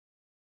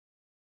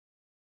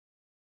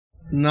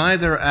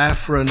Neither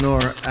AFRA nor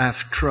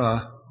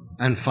AFTRA,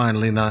 and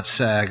finally not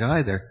SAG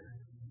either,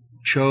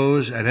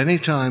 chose at any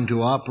time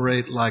to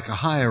operate like a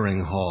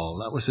hiring hall.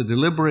 That was a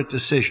deliberate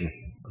decision.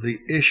 The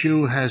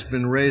issue has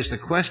been raised, the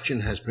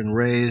question has been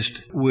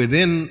raised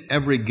within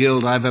every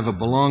guild I've ever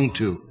belonged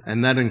to,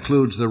 and that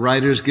includes the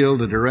Writers Guild,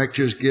 the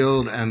Directors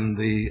Guild, and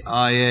the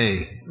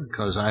IA,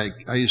 because I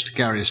used to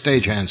carry a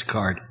stagehand's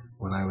card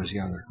when I was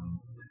younger.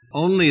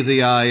 Only the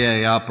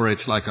IA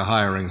operates like a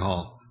hiring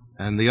hall,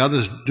 and the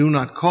others do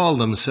not call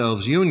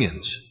themselves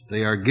unions.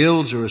 They are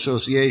guilds or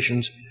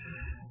associations,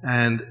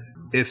 and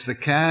if the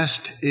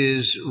cast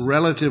is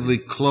relatively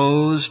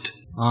closed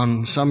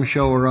on some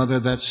show or other,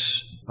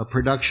 that's a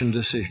production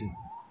decision.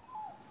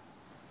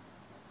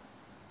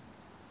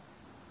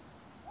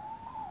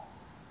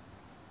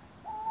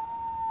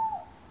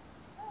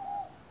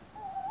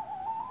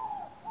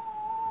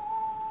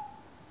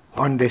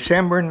 On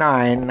December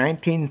 9,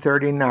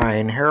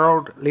 1939,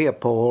 Harold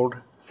Leopold,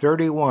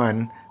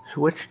 31,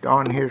 switched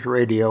on his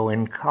radio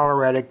in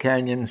Colorado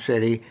Canyon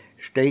City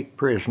State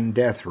Prison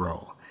death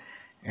row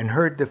and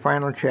heard the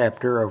final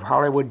chapter of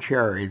Hollywood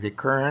Cherry, the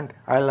current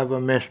I Love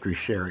a Mystery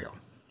serial.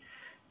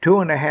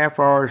 2.5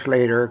 hours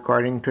later,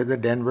 according to the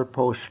Denver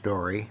Post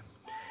story,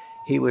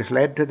 he was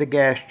led to the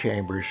gas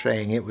chambers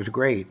saying it was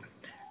great.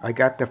 I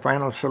got the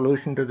final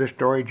solution to the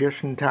story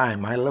just in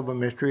time. I Love a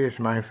Mystery is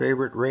my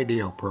favorite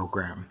radio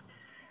program.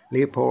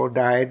 Leopold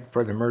died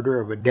for the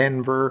murder of a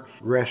Denver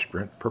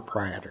restaurant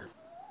proprietor.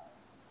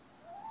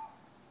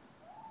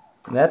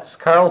 That's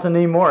Carlton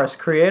E. Morris,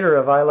 creator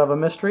of I Love a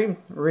Mystery,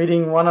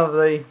 reading one of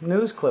the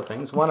news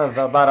clippings, one of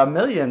about 1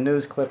 million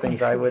news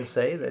clippings, I would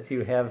say, that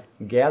you have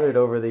gathered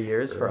over the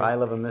years for I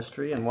Love a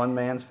Mystery and One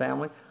Man's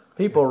Family.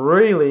 People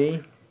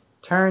really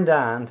turned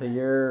on to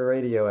your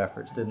radio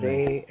efforts, didn't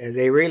they?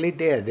 They really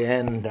did,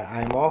 and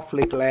I'm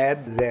awfully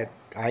glad that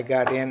I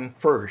got in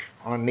first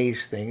on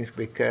these things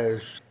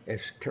because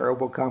it's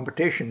terrible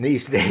competition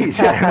these days,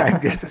 and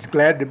I'm just as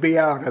glad to be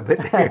out of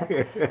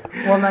it.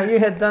 Well, now, you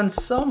had done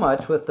so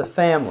much with the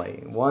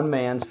family, One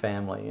Man's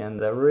Family,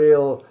 and a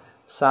real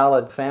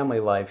solid family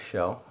life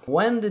show.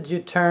 When did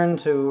you turn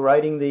to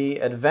writing the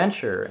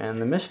adventure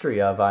and the mystery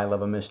of I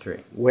Love a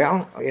Mystery?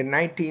 Well, in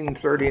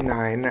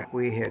 1939,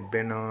 we had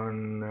been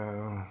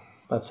on...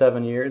 about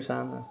 7 years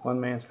on the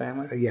One Man's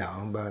Family?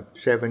 Yeah, about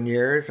 7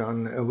 years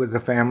on with the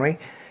family.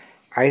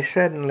 I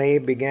suddenly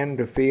began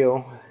to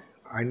feel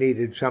I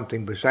needed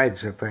something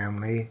besides the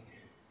family.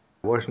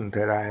 It wasn't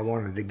that I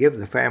wanted to give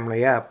the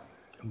family up,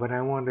 but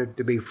I wanted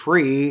to be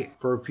free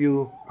for a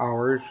few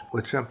hours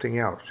with something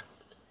else.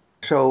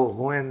 So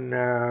when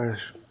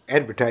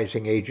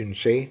advertising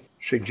agency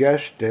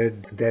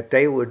suggested that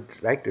they would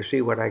like to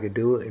see what I could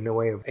do in the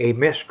way of a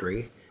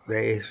mystery,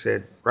 they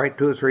said, write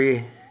 2 or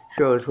 3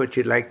 shows what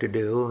you'd like to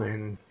do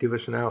and give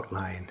us an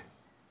outline.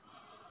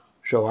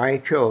 So I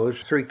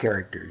chose 3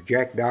 characters,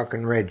 Jack, Doc,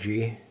 and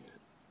Reggie.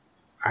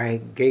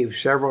 I gave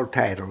several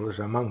titles.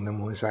 Among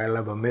them was I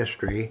Love a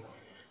Mystery,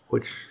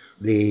 which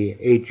the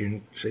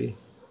agency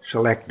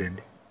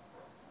selected.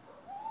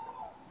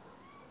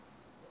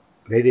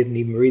 They didn't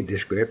even read the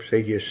scripts.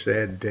 They just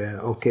said,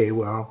 okay,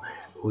 well,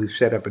 we've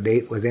set up a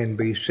date with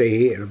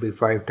NBC. It'll be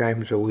 5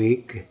 times a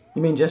week.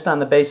 You mean just on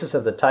the basis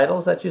of the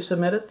titles that you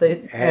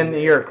submitted? And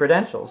your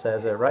credentials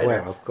as a writer?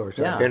 Well, of course.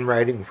 Yeah. I've been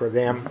writing for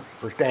them,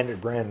 for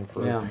Standard Brand,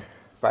 for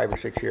 5 or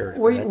 6 years.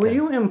 Were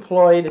you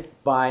employed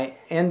by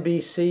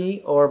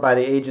NBC or by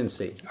the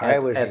agency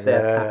at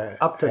that time,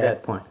 up to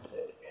that point?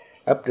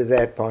 Up to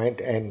that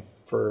point, and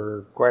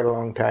for quite a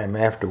long time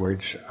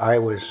afterwards, I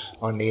was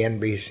on the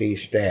NBC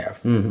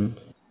staff. Mm-hmm.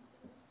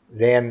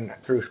 Then,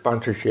 through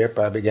sponsorship,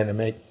 I began to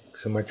make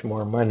so much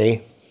more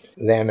money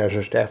than as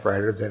a staff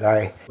writer that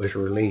I was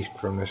released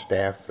from the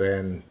staff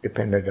and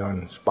depended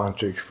on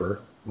sponsors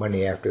for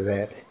money after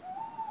that.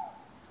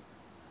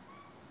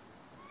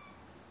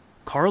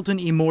 Carlton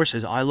E.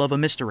 Morse's I Love a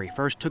Mystery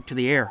first took to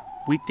the air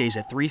weekdays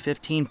at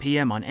 3:15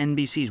 p.m. on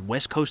NBC's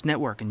West Coast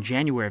Network in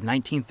January of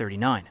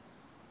 1939.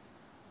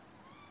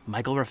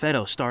 Michael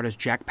Raffetto starred as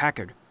Jack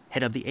Packard,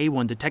 head of the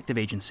A1 Detective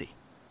Agency,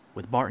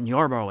 with Barton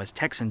Yarborough as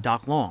Texan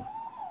Doc Long,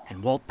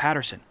 and Walt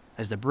Patterson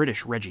as the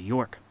British Reggie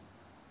York.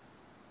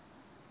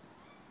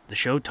 The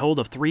show told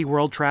of 3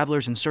 world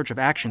travelers in search of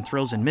action,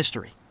 thrills, and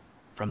mystery,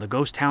 from the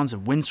ghost towns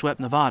of windswept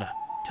Nevada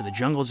to the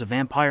jungles of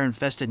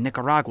vampire-infested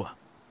Nicaragua.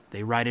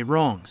 They righted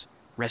wrongs,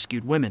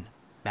 rescued women,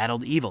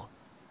 battled evil,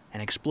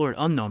 and explored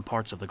unknown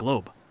parts of the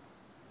globe.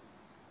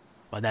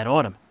 By that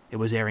autumn, it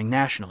was airing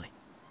nationally.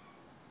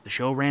 The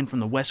show ran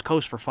from the West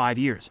Coast for 5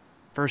 years,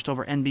 first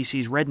over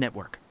NBC's Red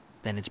Network,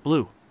 then its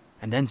Blue,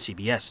 and then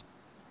CBS.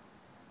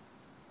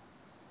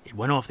 It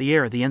went off the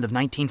air at the end of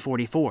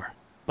 1944,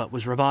 but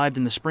was revived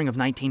in the spring of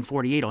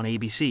 1948 on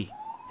ABC,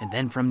 and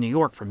then from New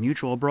York for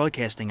Mutual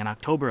Broadcasting in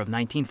October of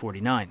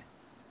 1949.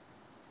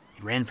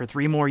 It ran for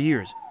 3 more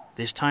years,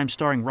 this time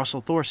starring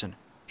Russell Thorson,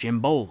 Jim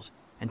Bowles,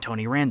 and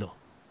Tony Randall,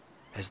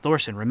 as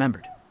Thorson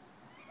remembered.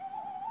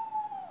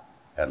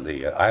 And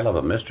the I Love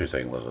a Mystery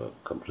thing was a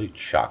complete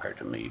shocker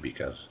to me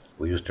because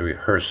we used to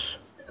rehearse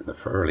in the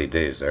early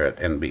days there at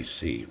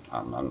NBC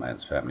on One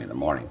Man's Family in the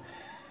morning.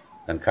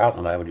 And Carlton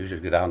and I would usually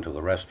go down to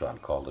a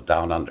restaurant called the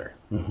Down Under,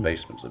 in the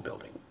basement of the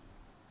building,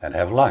 and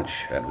have lunch.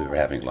 And we were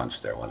having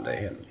lunch there one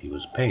day, and he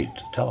was paid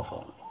to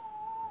telephone.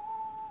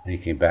 And he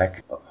came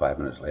back about 5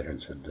 minutes later and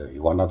said,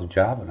 you want another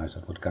job? And I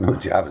said, what kind of a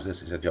job is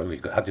this? He said,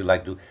 how'd you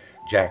like to do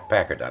Jack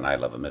Packard on I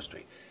Love a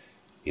Mystery?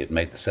 He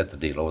had set the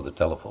deal over the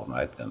telephone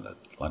right then at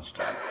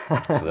lunchtime.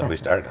 So then we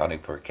started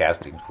hunting for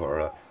casting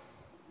for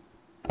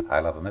I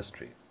Love a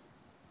Mystery.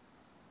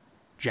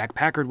 Jack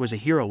Packard was a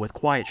hero with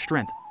quiet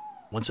strength.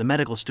 Once a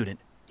medical student,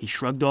 he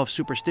shrugged off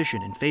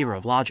superstition in favor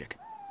of logic.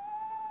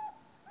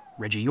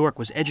 Reggie York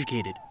was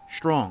educated,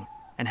 strong,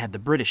 and had the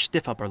British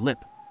stiff upper lip.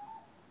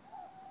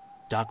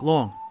 Doc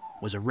Long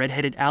was a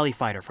red-headed alley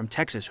fighter from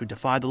Texas who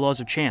defied the laws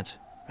of chance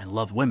and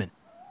loved women.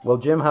 Well,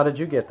 Jim, how did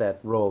you get that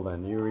role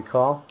then? Do you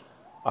recall?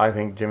 I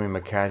think Jimmy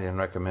McCallion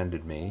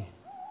recommended me.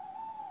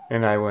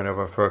 And I went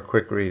over for a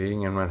quick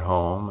reading and went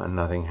home, and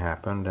nothing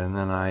happened. And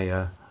then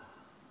I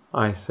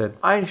said,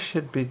 I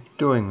should be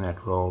doing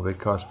that role,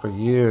 because for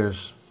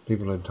years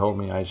people had told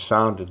me I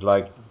sounded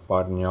like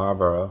Barton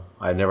Yarborough.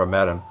 I'd never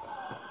met him.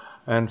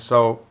 And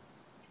so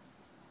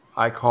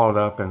I called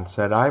up and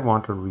said, I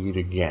want to read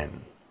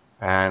again.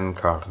 And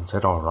Carlton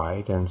said, all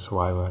right. And so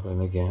I went in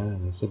again,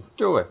 and he said,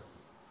 do it.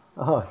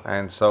 Oh.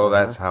 And so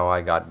that's how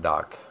I got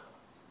Doc.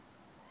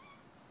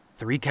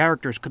 3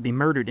 characters could be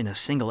murdered in a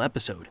single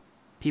episode.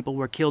 People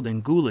were killed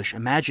in ghoulish,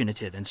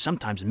 imaginative, and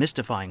sometimes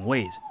mystifying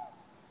ways.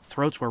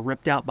 Throats were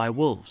ripped out by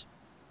wolves.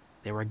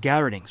 There were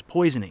garrotings,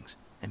 poisonings,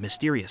 and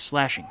mysterious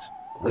slashings.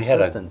 We had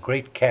a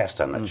great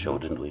cast on that show,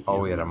 didn't we?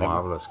 Oh, we had a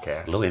marvelous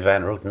cast. Louis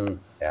Van Rooten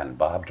and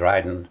Bob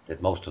Dryden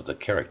did most of the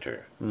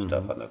character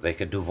stuff on it. They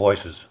could do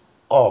voices,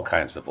 all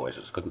kinds of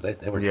voices, couldn't they?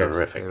 They were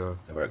terrific.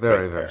 They were a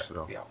very great pair.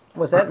 versatile. Yeah.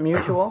 Was that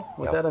Mutual?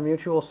 Was Yeah. that a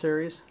Mutual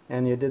series?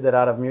 And you did that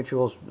out of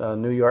Mutual's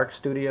New York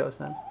studios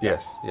then?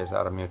 Yes,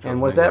 out of Mutual.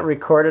 And was that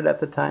recorded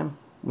at the time?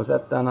 Was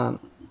that done on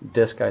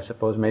disc, I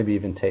suppose, maybe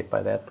even taped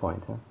by that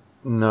point, huh?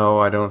 No,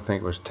 I don't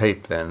think it was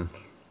taped then.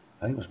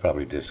 I think it was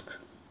probably disc.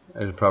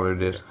 It was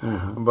probably disc.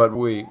 But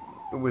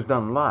it was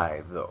done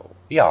live, though.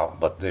 Yeah,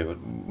 but they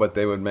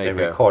would make they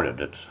recorded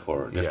it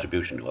for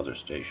distribution to other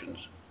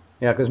stations.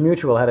 Yeah, because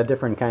Mutual had a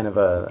different kind of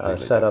a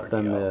Completely setup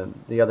different,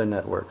 than the other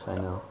networks, I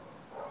know.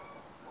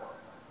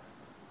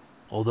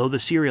 Although the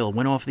serial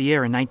went off the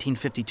air in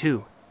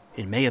 1952,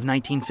 in May of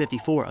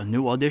 1954, a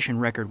new audition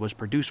record was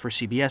produced for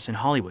CBS in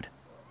Hollywood.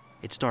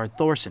 It starred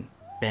Thorson,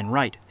 Ben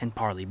Wright, and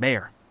Parley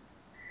Baer.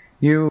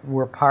 You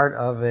were part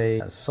of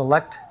a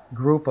select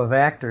group of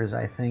actors,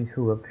 I think,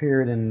 who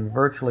appeared in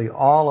virtually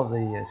all of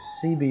the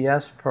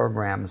CBS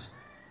programs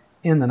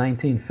in the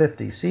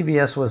 1950s.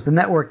 CBS was the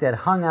network that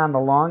hung on the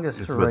longest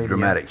Just to with radio.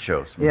 dramatic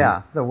shows.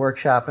 Yeah, The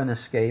Workshop and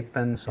Escape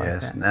and so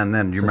Yes, like that. and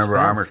then do you remember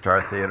Suspense. Armour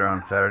Star Theater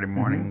on Saturday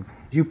mornings?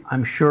 You,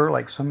 I'm sure,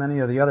 like so many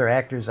of the other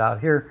actors out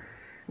here,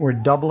 were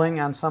doubling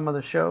on some of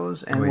the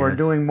shows and were yes.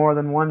 doing more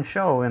than one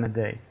show in a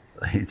day.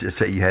 You just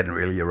say you hadn't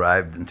really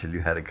arrived until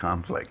you had a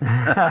conflict.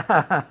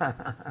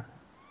 I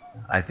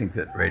think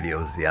that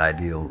radio is the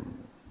ideal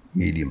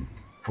medium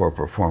for a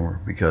performer,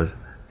 because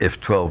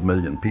if 12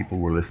 million people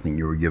were listening,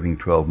 you were giving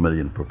 12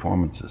 million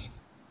performances.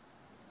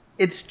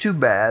 It's too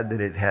bad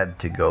that it had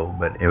to go,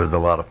 but it was a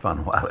lot of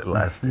fun while it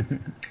lasted.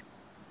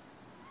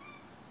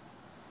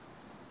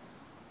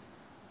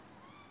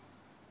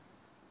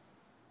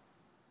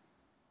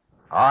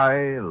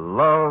 I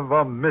Love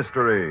a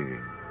Mystery.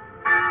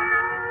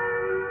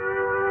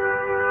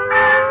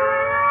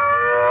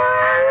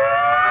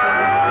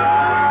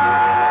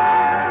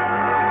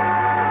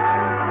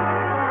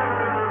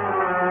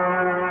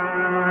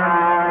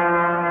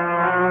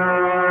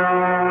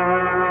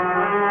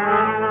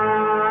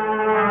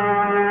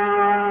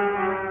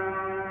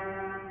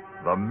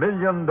 The $1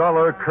 Million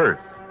Curse,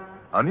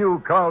 a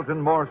new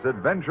Carlton Morse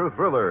adventure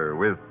thriller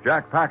with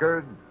Jack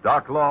Packard,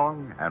 Doc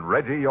Long, and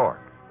Reggie York.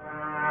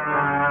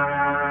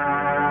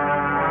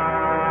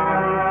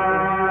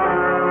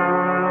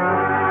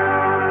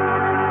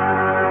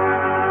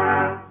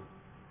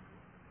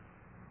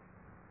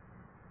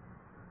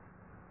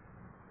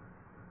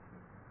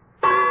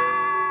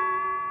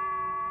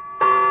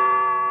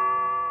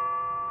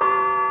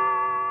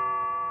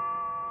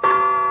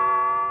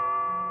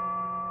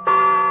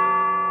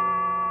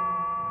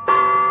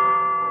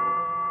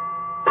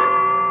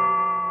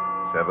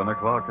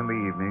 O'clock in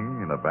the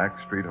evening in a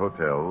backstreet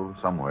hotel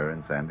somewhere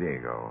in San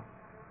Diego.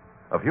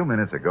 A few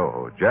minutes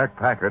ago, Jack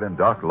Packard and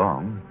Doc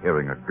Long,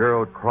 hearing a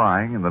girl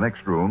crying in the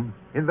next room,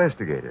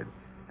 investigated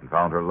and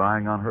found her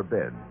lying on her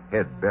bed,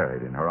 head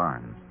buried in her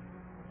arms.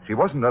 She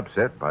wasn't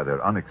upset by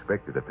their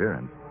unexpected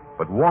appearance,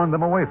 but warned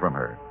them away from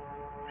her.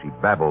 She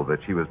babbled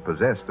that she was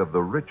possessed of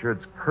the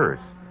Richards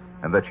curse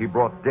and that she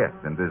brought death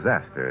and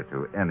disaster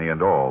to any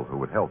and all who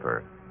would help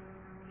her.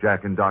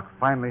 Jack and Doc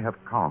finally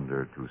have calmed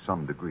her to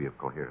some degree of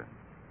coherence.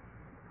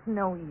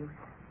 No use.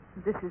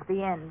 This is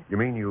the end. You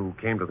mean you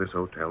came to this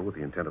hotel with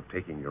the intent of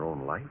taking your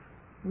own life?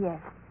 Yes.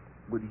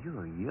 But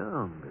you're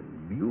young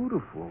and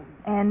beautiful.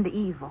 And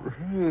evil.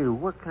 Hey,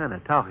 what kind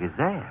of talk is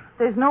that?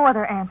 There's no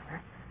other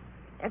answer.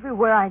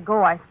 Everywhere I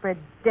go, I spread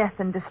death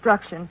and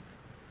destruction.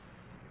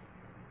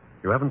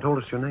 You haven't told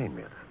us your name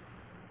yet.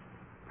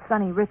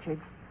 Sonny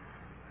Richards.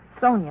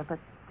 Sonia, but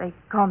they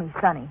call me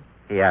Sonny.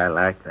 Yeah, I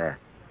like that.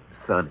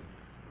 Sonny.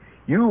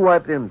 You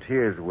wipe them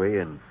tears away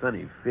and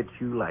Sonny fits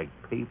you like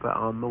paper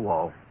on the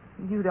wall.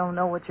 You don't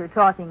know what you're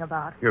talking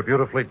about. You're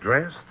beautifully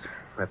dressed.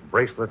 That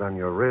bracelet on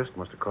your wrist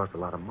must have cost a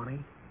lot of money.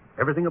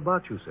 Everything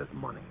about you says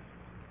money.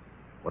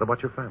 What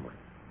about your family?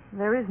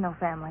 There is no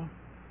family.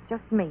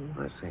 Just me.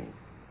 I see.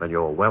 Then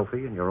you're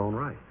wealthy in your own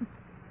right.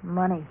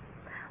 Money.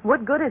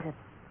 What good is it?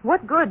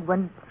 What good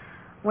when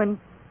When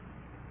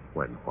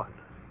what?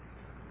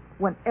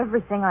 When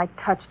everything I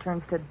touch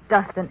turns to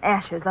dust and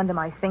ashes under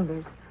my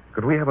fingers?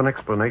 Could we have an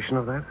explanation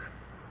of that?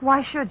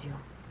 Why should you?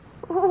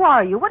 Who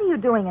are you? What are you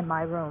doing in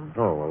my room?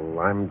 Oh,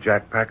 well, I'm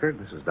Jack Packard.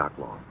 This is Doc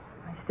Long.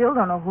 I still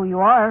don't know who you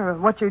are or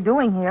what you're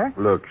doing here.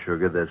 Look,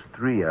 Sugar, there's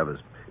three of us.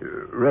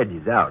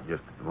 Reggie's out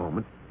just at the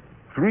moment.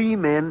 3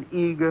 men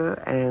eager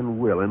and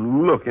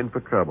willing, looking for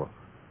trouble.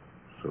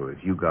 So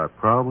if you got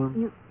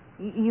problems...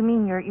 You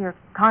mean your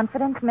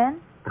confidence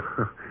men?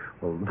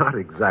 Well, not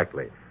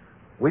exactly.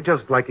 We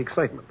just like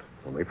excitement.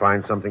 When we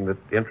find something that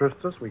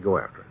interests us, we go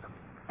after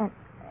it.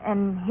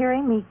 And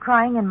hearing me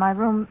crying in my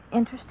room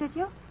interested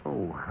you?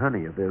 Oh,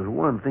 honey, if there's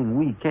one thing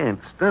we can't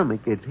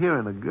stomach, it's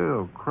hearing a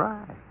girl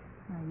cry.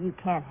 You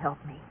can't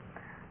help me.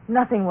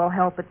 Nothing will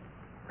help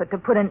but to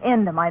put an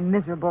end to my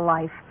miserable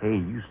life. Hey,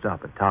 you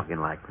stop it talking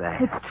like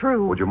that. It's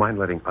true. Would you mind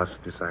letting us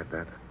decide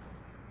that?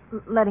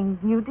 Letting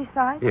you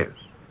decide? Yes.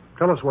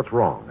 Tell us what's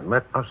wrong, and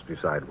let us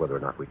decide whether or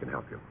not we can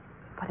help you.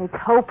 But it's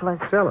hopeless.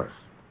 Tell us.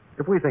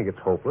 If we think it's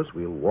hopeless,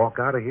 we'll walk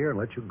out of here and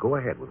let you go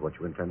ahead with what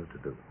you intended to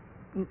do.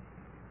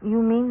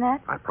 You mean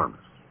that? I promise.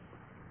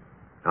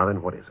 Now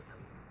then, what is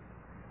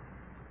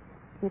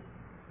it?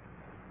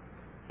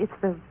 It's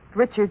the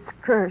Richards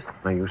curse.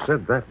 Now, you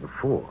said that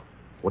before.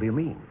 What do you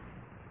mean?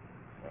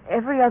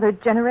 Every other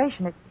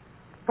generation, it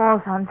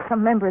falls on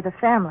some member of the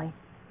family.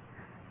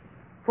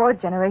 4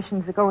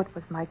 generations ago, it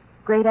was my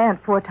great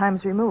aunt 4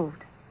 times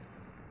removed.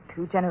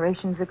 2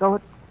 generations ago,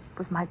 it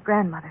was my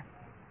grandmother.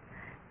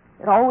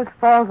 It always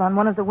falls on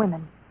one of the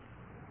women.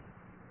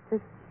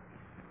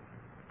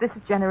 This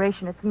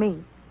generation, it's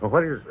me. Well,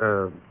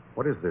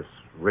 what is this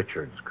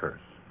Richards curse?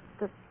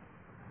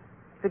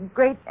 The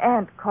great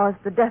aunt caused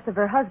the death of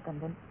her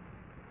husband,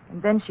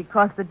 and then she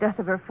caused the death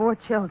of her 4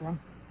 children.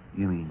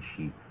 You mean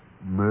she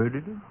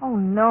murdered him? Oh,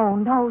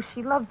 no.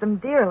 She loved them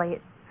dearly.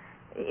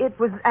 It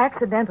was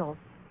accidental.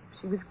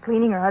 She was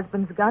cleaning her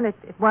husband's gun. It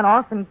went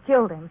off and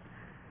killed him.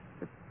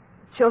 The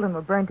children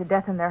were burned to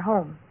death in their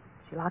home.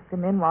 She locked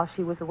them in while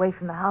she was away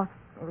from the house.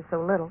 They were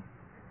so little.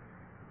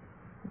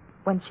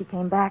 When she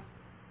came back,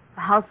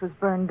 the house was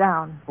burned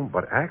down. Oh,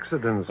 but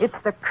accidents... It's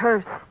the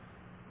curse.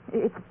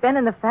 It's been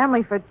in the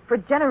family for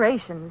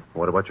generations.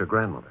 What about your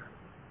grandmother?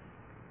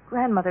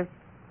 Grandmother,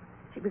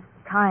 she was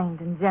kind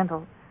and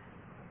gentle.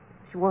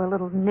 She wore a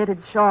little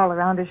knitted shawl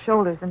around her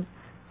shoulders, and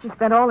she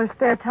spent all her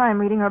spare time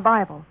reading her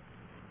Bible.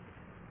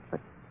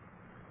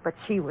 But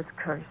she was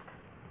cursed.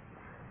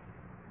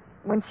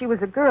 When she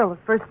was a girl, the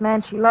first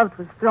man she loved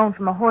was thrown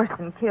from a horse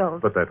and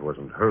killed. But that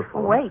wasn't her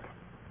fault. Oh, wait.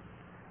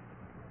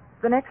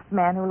 The next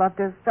man who loved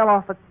her fell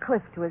off a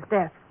cliff to his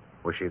death.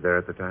 Was she there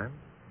at the time?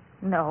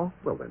 No.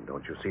 Well, then,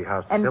 don't you see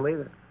how silly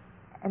that...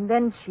 And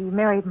then she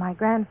married my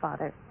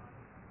grandfather.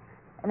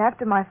 And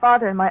after my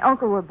father and my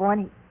uncle were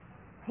born,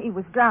 he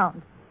was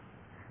drowned.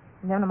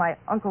 And then when my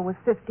uncle was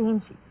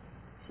 15,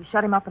 she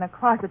shut him up in a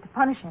closet to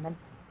punish him, and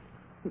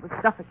he was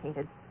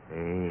suffocated.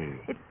 Hey.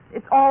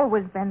 It's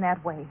always been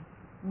that way.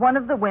 One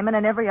of the women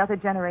in every other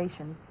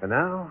generation. And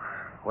now,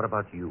 what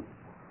about you?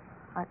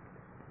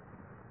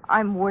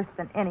 I'm worse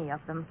than any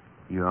of them.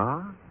 You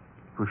are?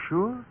 For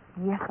sure?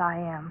 Yes, I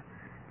am.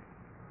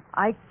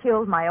 I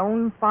killed my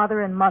own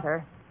father and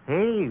mother.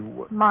 Hey,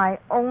 My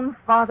own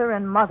father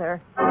and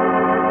mother.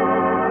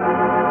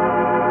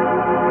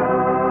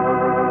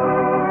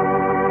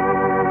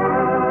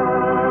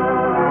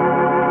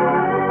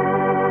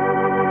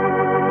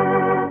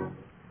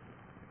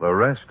 The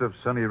rest of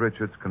Sonny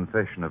Richards'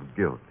 confession of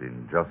guilt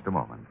in just a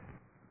moment.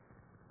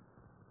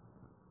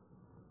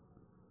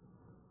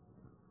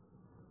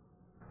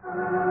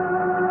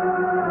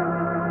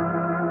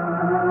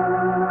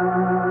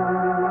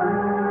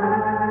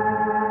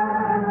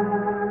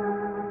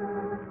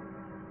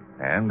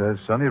 And as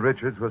Sonny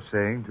Richards was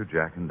saying to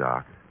Jack and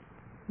Doc...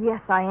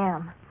 Yes, I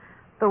am.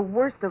 The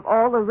worst of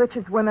all the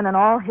Richards women in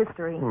all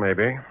history.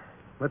 Maybe.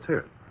 Let's hear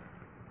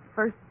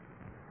it.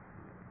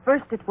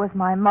 First it was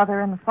my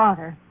mother and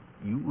father.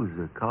 You was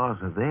the cause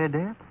of their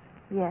death?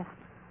 Yes.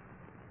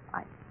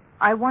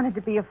 I wanted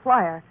to be a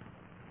flyer.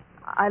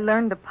 I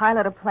learned to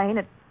pilot a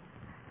plane,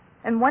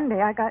 and one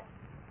day I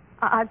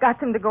got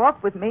them to go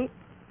up with me.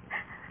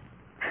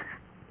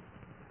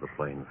 The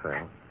plane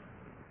fell?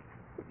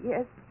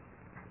 Yes.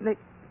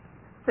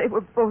 They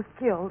were both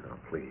killed. Oh,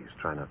 please,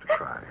 try not to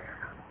cry.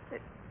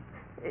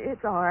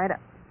 It's all right.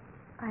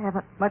 I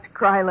haven't much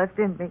cry left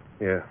in me.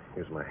 Yeah,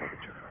 here's my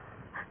handkerchief.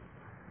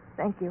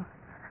 Thank you.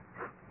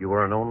 You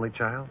were an only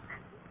child?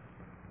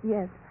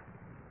 Yes.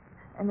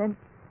 And then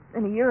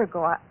a year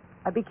ago,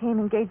 I became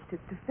engaged to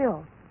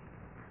Phil.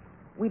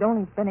 We'd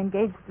only been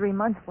engaged 3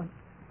 months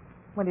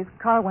when his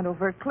car went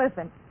over a cliff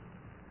and...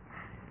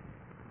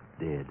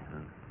 Dead, huh?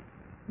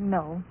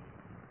 No.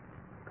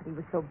 But he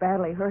was so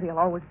badly hurt he'll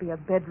always be a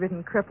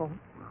bedridden cripple.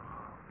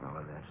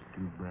 Fella, that's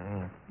too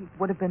bad. He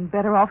would have been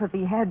better off if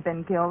he had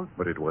been killed.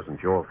 But it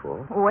wasn't your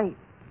fault. Wait.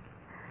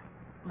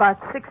 About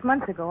 6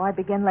 months ago, I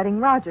began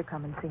letting Roger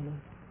come and see me.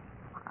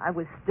 I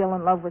was still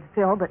in love with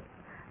Phil, but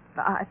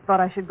I thought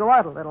I should go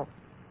out a little.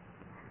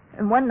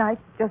 And one night,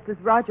 just as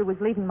Roger was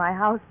leaving my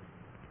house,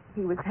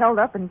 he was held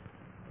up and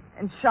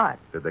shot.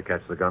 Did they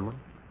catch the gunman?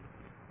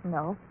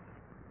 No.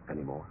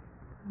 Any more?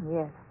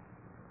 Yes.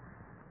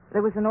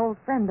 There was an old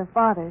friend of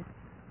Father's.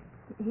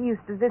 He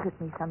used to visit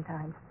me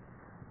sometimes.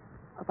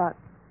 About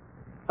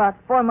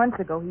 4 months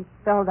ago, he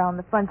fell down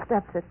the front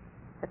steps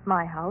at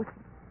my house.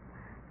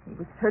 He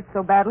was hurt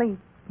so badly,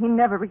 he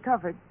never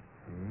recovered.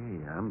 Hey,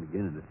 I'm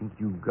beginning to think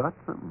you've got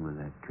something with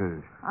that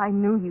curse. I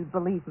knew you'd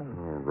believe me.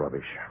 Oh,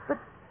 rubbish.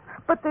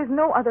 But there's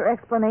no other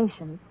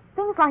explanation.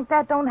 Things like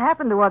that don't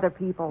happen to other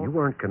people. You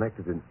weren't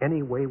connected in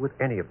any way with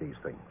any of these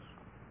things.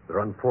 They're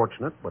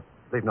unfortunate, but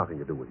they've nothing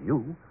to do with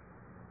you.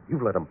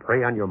 You've let them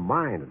prey on your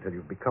mind until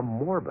you've become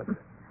morbid.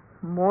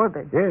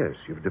 Morbid? Yes,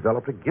 you've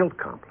developed a guilt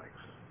complex.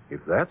 If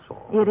that's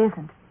all. It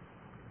isn't.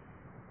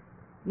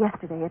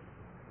 Yesterday, it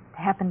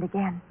happened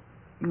again.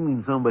 You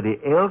mean somebody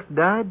else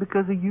died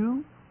because of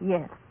you?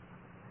 Yes.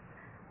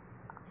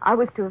 I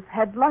was to have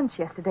had lunch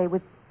yesterday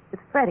with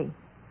Freddie.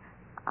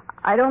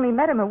 I'd only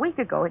met him a week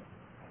ago.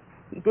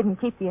 He didn't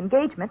keep the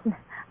engagement, and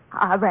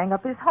I rang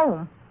up his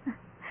home.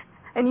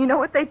 And you know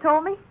what they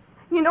told me?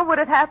 You know what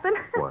had happened?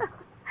 What?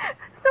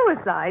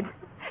 Suicide.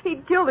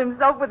 He'd killed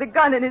himself with a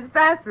gun in his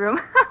bathroom.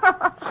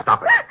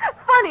 Stop it.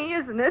 Funny,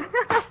 isn't it?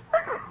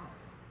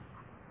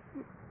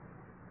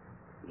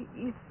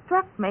 You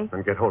struck me.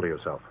 And get hold of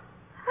yourself.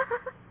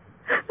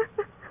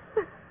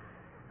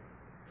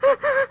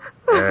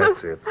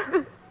 That's it.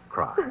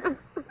 Cry.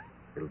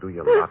 It'll do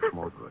you lots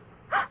more good.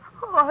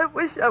 Oh, I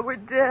wish I were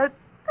dead.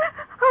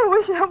 I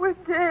wish I were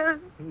dead.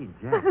 Hey,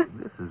 Jack,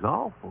 this is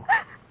awful.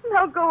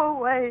 Now go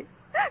away.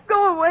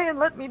 Go away and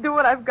let me do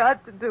what I've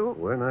got to do.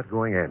 We're not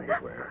going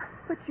anywhere.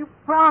 But you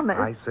promised.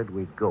 I said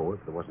we'd go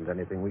if there wasn't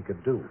anything we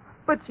could do.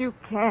 But you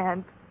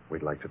can't.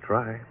 We'd like to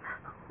try.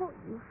 Oh,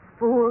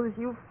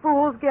 you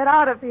fools, get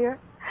out of here.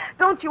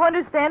 Don't you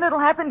understand it'll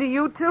happen to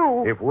you,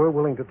 too? If we're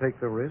willing to take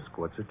the risk,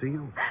 what's it to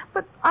you?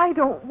 But I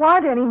don't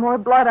want any more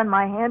blood on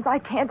my hands. I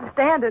can't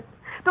stand it.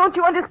 Don't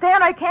you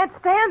understand? I can't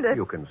stand it.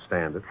 You can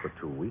stand it for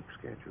 2 weeks,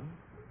 can't you?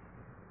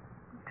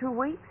 2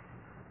 weeks?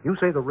 You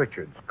say the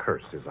Richards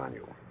curse is on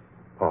you.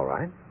 All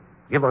right.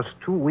 Give us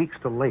 2 weeks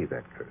to lay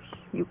that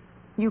curse.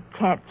 You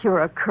can't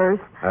cure a curse.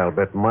 I'll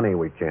bet money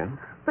we can.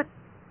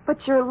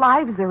 But your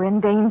lives are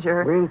in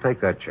danger. We'll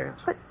take that chance.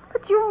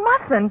 But you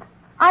mustn't.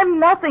 I'm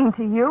nothing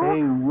to you.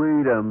 Hey,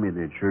 wait a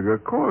minute, sugar.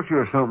 Of course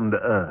you're something to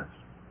us.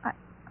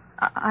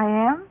 I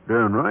am?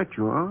 Darn right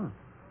you are.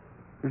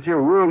 This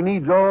here world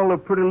needs all the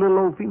pretty little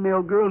old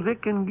female girls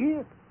it can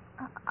get.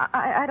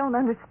 I don't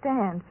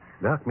understand.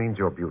 That means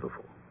you're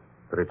beautiful.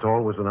 That it's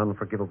always an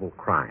unforgivable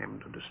crime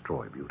to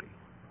destroy beauty.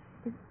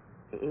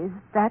 Is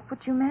that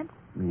what you meant?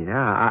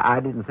 Yeah, I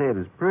didn't say it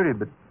was pretty,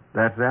 but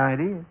that's the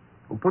idea.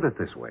 Well, put it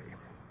this way.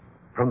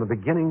 From the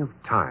beginning of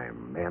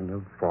time, men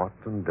have fought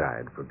and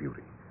died for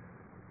beauty.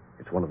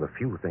 It's one of the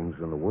few things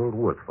in the world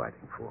worth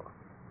fighting for.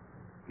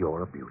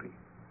 You're a beauty.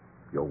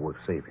 You're worth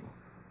saving.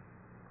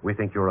 We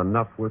think you're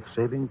enough worth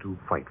saving to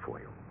fight for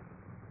you.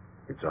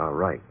 It's our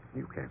right.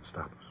 You can't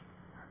stop us.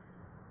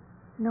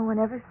 No one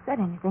ever said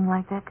anything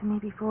like that to me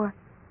before.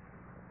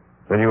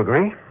 Then you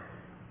agree?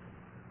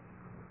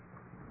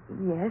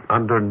 Yes.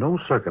 Under no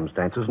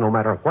circumstances, no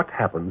matter what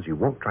happens, you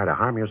won't try to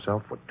harm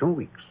yourself for 2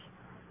 weeks.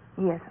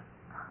 Yes,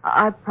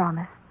 I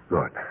promise.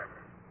 Good.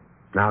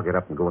 Now get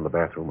up and go in the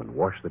bathroom and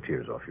wash the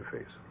tears off your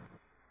face.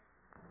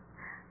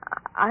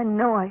 I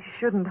know I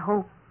shouldn't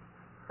hope,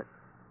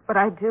 but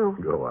I do.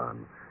 Go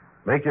on.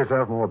 Make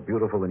yourself more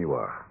beautiful than you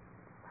are.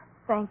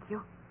 Thank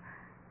you.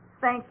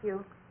 Thank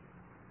you.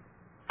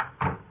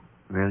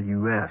 Well,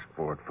 you asked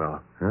for it,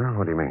 fella. Huh?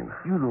 What do you mean?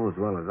 You know as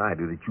well as I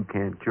do that you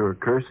can't cure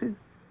curses.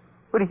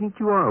 What do you think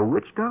you are, a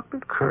witch doctor?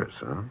 Curse,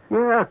 huh?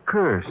 Yeah, a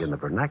curse. In the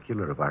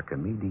vernacular of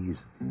Archimedes,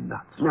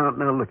 nuts. Now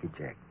look at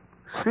Jack.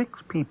 6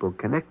 people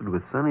connected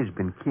with Sonny's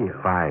been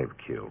killed. 5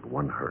 killed,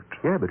 1 hurt.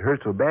 Yeah, but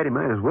hurt so bad he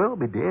might as well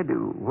be dead.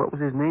 What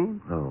was his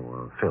name?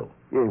 Oh, Phil.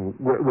 Yeah,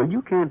 well,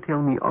 you can't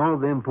tell me all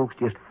them folks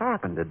just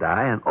happened to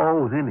die and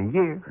all within a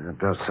year. That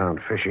does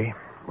sound fishy.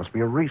 Must be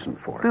a reason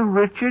for it. The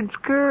Richards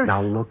curse.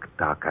 Now, look,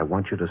 Doc, I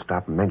want you to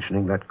stop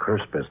mentioning that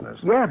curse business.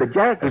 Yeah, but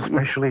Jack...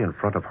 Especially in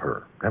front of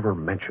her. Never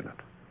mention it.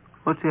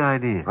 What's the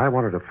idea? I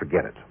want her to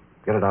forget it.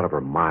 Get it out of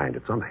her mind.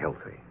 It's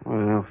unhealthy.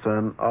 Well,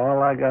 son,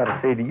 all I got to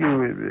say to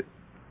you is...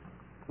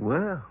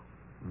 Well,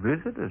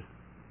 visitors.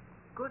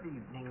 Good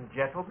evening,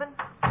 gentlemen.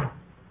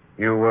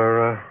 You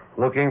were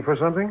looking for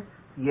something?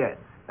 Yes,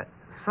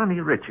 Sonny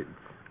Richards.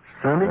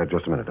 Sonny?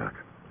 Just a minute, Doc.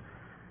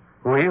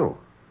 Who are you?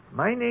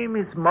 My name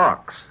is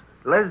Marks,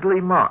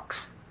 Leslie Marks.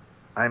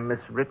 I'm Miss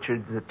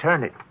Richards'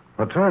 attorney.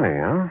 Attorney,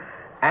 huh?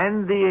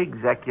 and the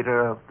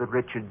executor of the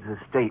Richards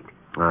estate.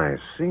 I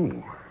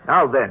see.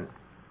 Now then,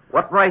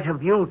 what right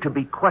have you to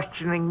be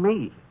questioning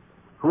me?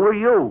 Who are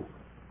you?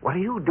 What are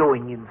you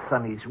doing in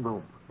Sonny's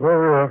room?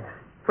 We're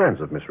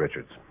friends of Miss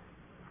Richards.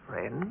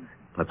 Friends?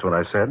 That's what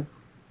I said.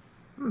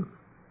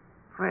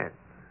 Friends.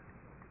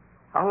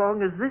 How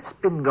long has this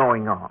been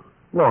going on?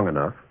 Long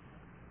enough.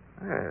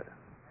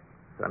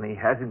 Sonny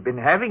hasn't been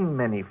having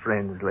many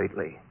friends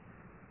lately.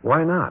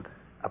 Why not?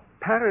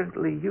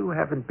 Apparently you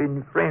haven't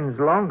been friends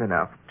long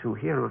enough to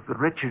hear of the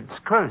Richards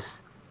curse.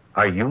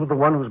 Are you the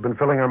one who's been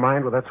filling her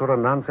mind with that sort of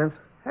nonsense?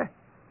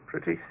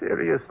 Pretty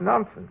serious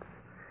nonsense.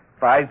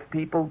 5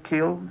 people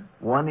killed,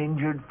 1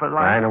 injured for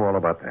life. I know all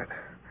about that.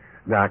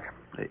 Doc.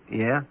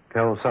 Yeah?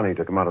 Tell Sonny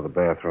to come out of the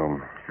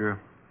bathroom. Sure.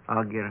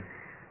 I'll get her.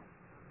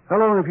 How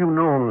long have you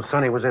known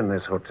Sonny was in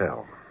this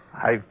hotel?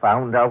 I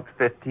found out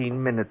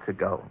 15 minutes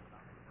ago.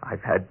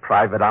 I've had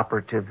private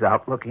operatives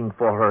out looking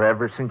for her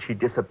ever since she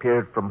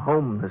disappeared from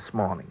home this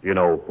morning. You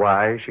know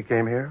why she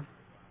came here?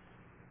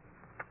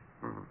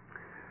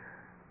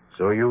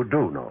 So you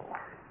do know.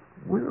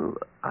 Well,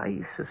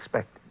 I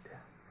suspected.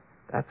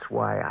 That's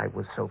why I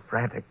was so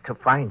frantic to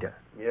find her.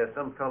 Yeah,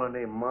 some fellow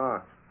named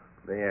Mark.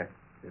 There.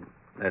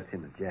 That's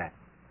him and Jack.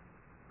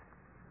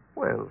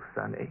 Well,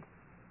 Sonny,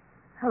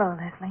 Hello,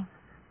 Leslie.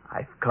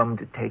 I've come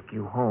to take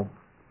you home.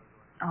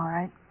 All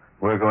right.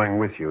 We're going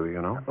with you,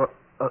 you know.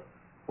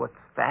 What's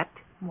that?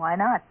 Why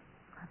not?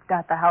 I've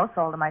got the house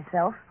all to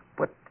myself.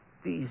 But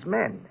these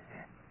men,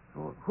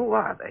 who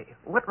are they?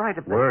 What right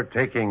have they? We're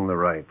taking the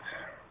right.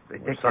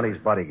 We're Sonny's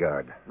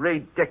bodyguard.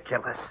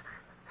 Ridiculous.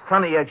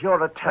 Sonny, as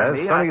your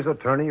attorney... As Sonny's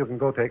attorney, you can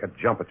go take a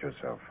jump at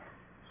yourself.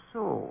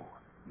 So,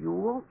 you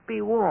won't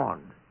be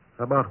warned.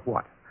 About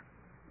what?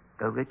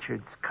 The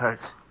Richards curse.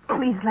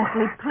 Please,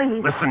 Leslie,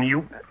 please. Listen,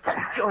 you... Take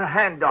your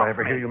hand off If I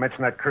ever hear you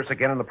mention that curse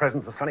again in the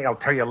presence of Sonny, I'll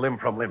tear you limb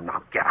from limb.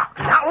 Now, get out.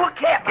 Now, look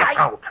here. Get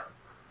out.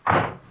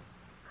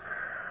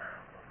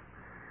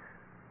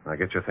 Now,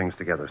 get your things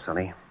together,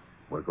 Sonny.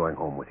 We're going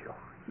home with you.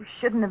 You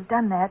shouldn't have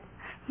done that.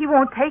 He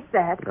won't take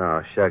that.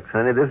 Oh, shucks,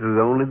 honey, this is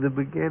only the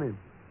beginning.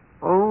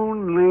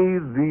 Only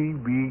the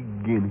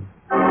beginning.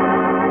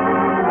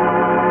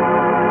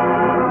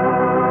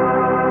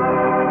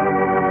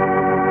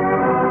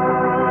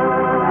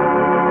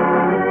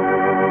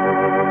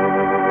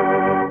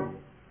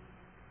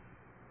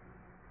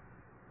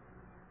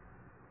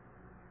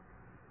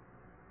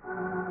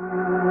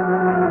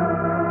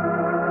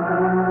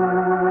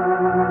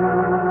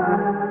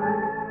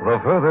 The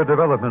further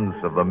developments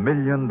of the $1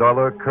 Million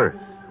Curse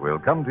will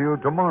come to you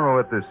tomorrow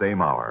at the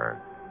same hour.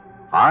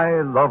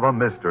 I Love a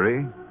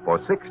Mystery,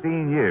 for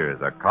 16 years,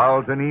 a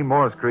Carlton E.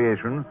 Morse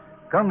creation,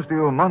 comes to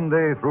you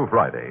Monday through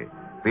Friday,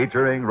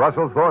 featuring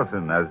Russell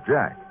Thorson as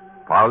Jack,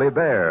 Parley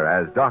Bear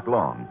as Doc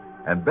Long,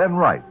 and Ben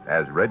Wright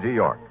as Reggie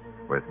York,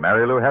 with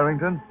Mary Lou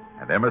Harrington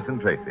and Emerson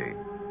Tracy.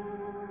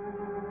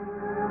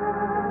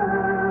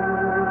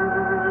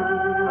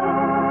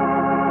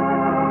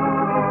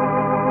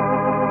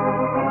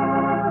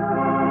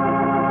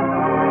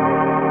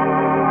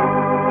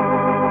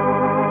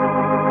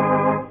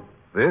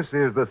 This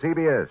is the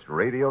CBS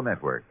Radio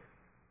Network.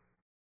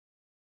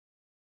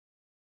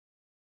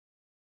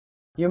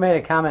 You made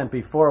a comment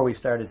before we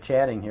started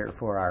chatting here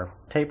for our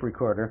tape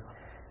recorder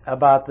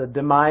about the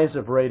demise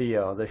of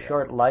radio, the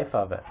short life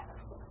of it.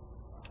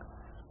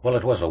 Well,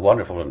 it was a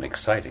wonderful and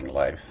exciting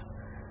life.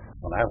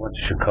 When I went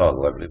to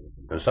Chicago, I believe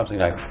there was something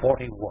like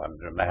 41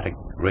 dramatic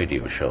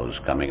radio shows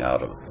coming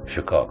out of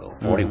Chicago,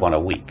 41 a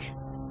week,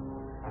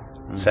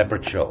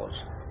 separate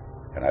shows.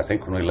 And I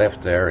think when we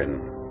left there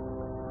in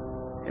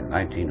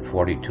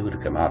 1942 to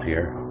come out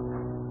here,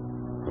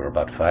 there were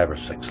about 5 or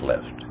 6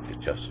 left. It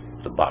just,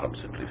 the bottom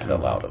simply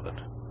fell out of it.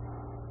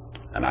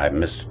 And I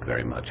missed it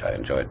very much. I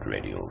enjoyed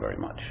radio very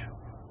much.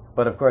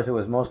 But of course it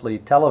was mostly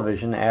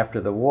television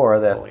after the war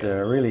that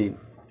really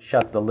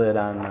shut the lid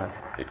on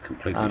it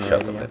completely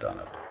shut the lid on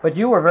it. But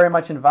you were very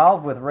much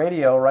involved with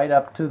radio right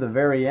up to the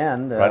very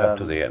end. Right up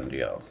to the end,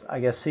 yeah.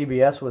 I guess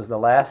CBS was the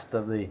last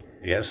of the...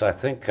 Yes, I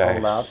think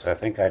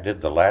I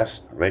did the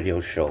last radio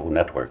show,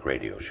 network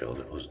radio show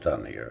that was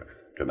done here,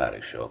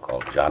 dramatic show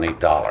called Johnny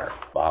Dollar.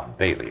 Bob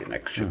Bailey, an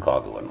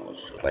ex-Chicagoan, was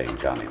playing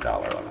Johnny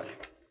Dollar on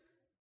it.